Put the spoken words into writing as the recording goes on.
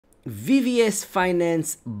VVS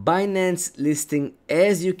Finance Binance listing,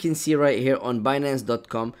 as you can see right here on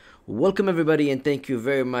Binance.com. Welcome everybody and thank you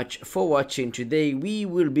very much for watching. Today we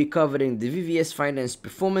will be covering the VVS Finance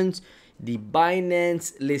performance, the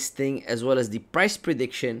Binance listing, as well as the price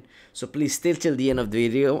prediction. So please stay till the end of the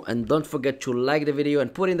video and don't forget to like the video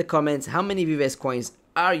and put in the comments how many VVS coins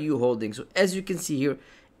are you holding. So as you can see here,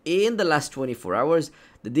 in the last 24 hours,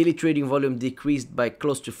 the daily trading volume decreased by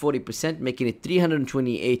close to 40%, making it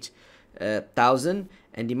 328,000,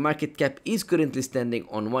 and the market cap is currently standing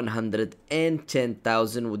on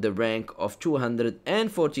 110,000 with a rank of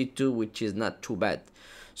 242, which is not too bad.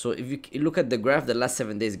 So if you look at the graph, the last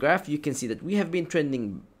 7 days graph, you can see that we have been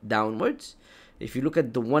trending downwards. If you look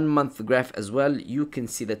at the 1 month graph as well, you can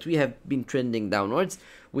see that we have been trending downwards,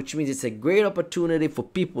 which means it's a great opportunity for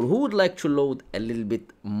people who would like to load a little bit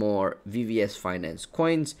more VVS Finance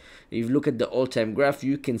coins. If you look at the all-time graph,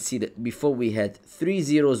 you can see that before we had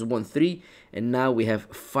 3013 and now we have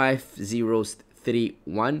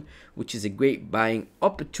 5031, which is a great buying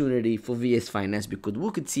opportunity for VVS Finance because we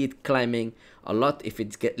could see it climbing a lot if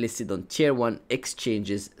it gets listed on tier 1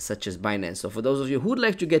 exchanges such as Binance. So for those of you who would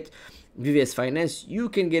like to get VVS Finance, you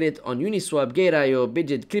can get it on Uniswap, Gate.io,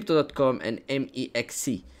 Bidget, Crypto.com, and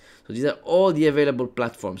MEXC. So these are all the available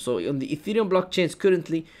platforms. So on the Ethereum blockchains,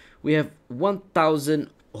 currently we have 1,000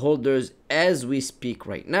 holders as we speak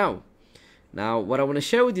right now. Now, what I want to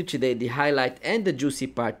share with you today, the highlight and the juicy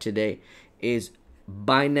part today, is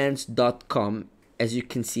Binance.com, as you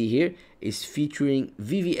can see here, is featuring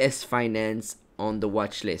VVS Finance on the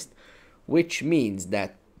watch list, which means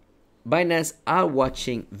that Binance are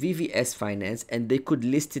watching VVS Finance and they could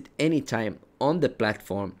list it anytime on the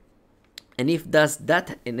platform. And if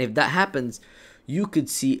that happens, you could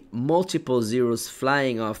see multiple zeros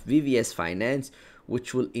flying off VVS Finance,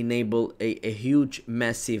 which will enable a huge,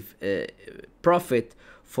 massive profit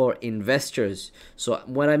for investors. So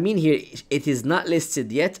what I mean here, it is not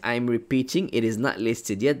listed yet. I'm repeating, it is not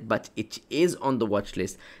listed yet, but it is on the watch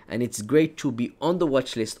list, and it's great to be on the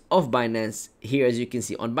watch list of Binance. Here, as you can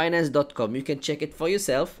see on Binance.com, you can check it for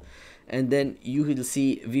yourself, and then you will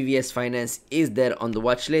see VVS Finance is there on the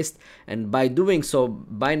watch list. And by doing so,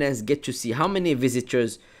 Binance get to see how many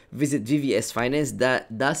visitors visit VVS Finance,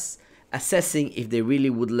 thus assessing if they really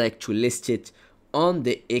would like to list it on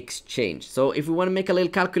the exchange. So if we want to make a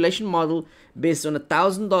little calculation model based on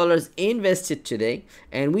 $1,000 invested today,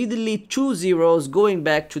 and we delete 2 zeros going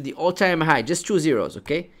back to the all-time high, just 2 zeros,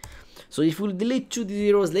 okay? So if we delete 2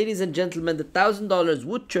 zeros, ladies and gentlemen, the $1,000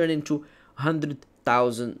 would turn into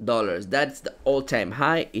 $100,000. That's the all-time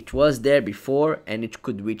high. It was there before and it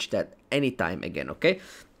could reach that anytime again, okay?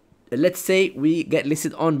 Let's say we get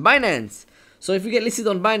listed on Binance. So if we get listed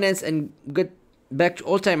on Binance and get back to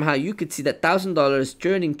all-time high, you could see that $1,000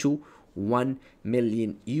 turning to $1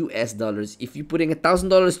 million US. If you put in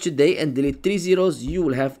 $1,000 today and delete 3 zeros, you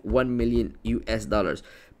will have $1 million US.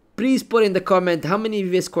 Please put in the comment how many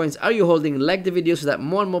VVS coins are you holding. Like the video so that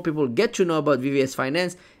more and more people get to know about VVS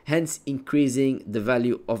Finance, hence increasing the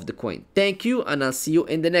value of the coin. Thank you, and I'll see you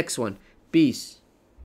in the next one. Peace.